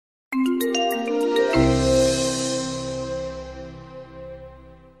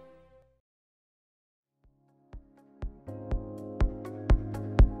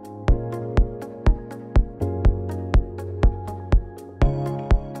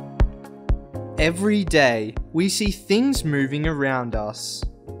Every day, we see things moving around us.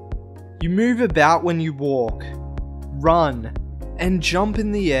 You move about when you walk, run, and jump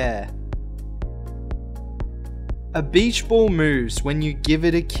in the air. A beach ball moves when you give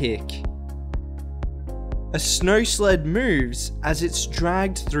it a kick. A snow sled moves as it's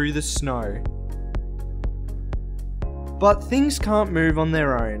dragged through the snow. But things can't move on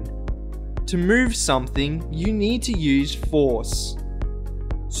their own. To move something, you need to use force.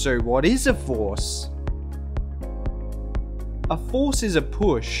 So what is a force? A force is a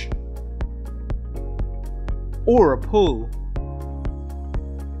push or a pull.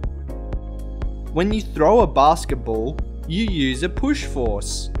 When you throw a basketball, you use a push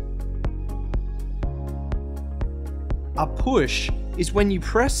force. A push is when you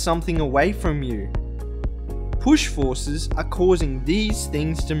press something away from you. Push forces are causing these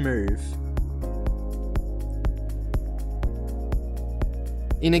things to move.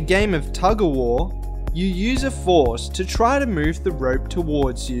 In a game of tug-of-war, you use a force to try to move the rope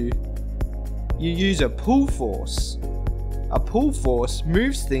towards you. You use a pull force. A pull force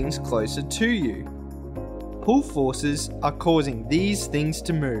moves things closer to you. Pull forces are causing these things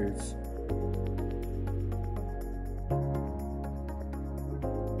to move.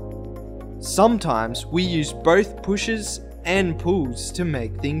 Sometimes we use both pushes and pulls to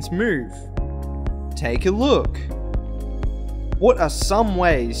make things move. Take a look. What are some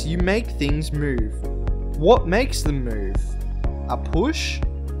ways you make things move? What makes them move? A push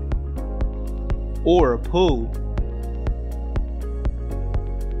or a pull?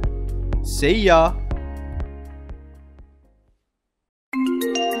 See ya!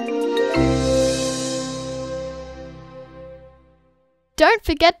 Don't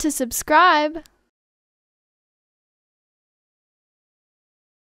forget to subscribe.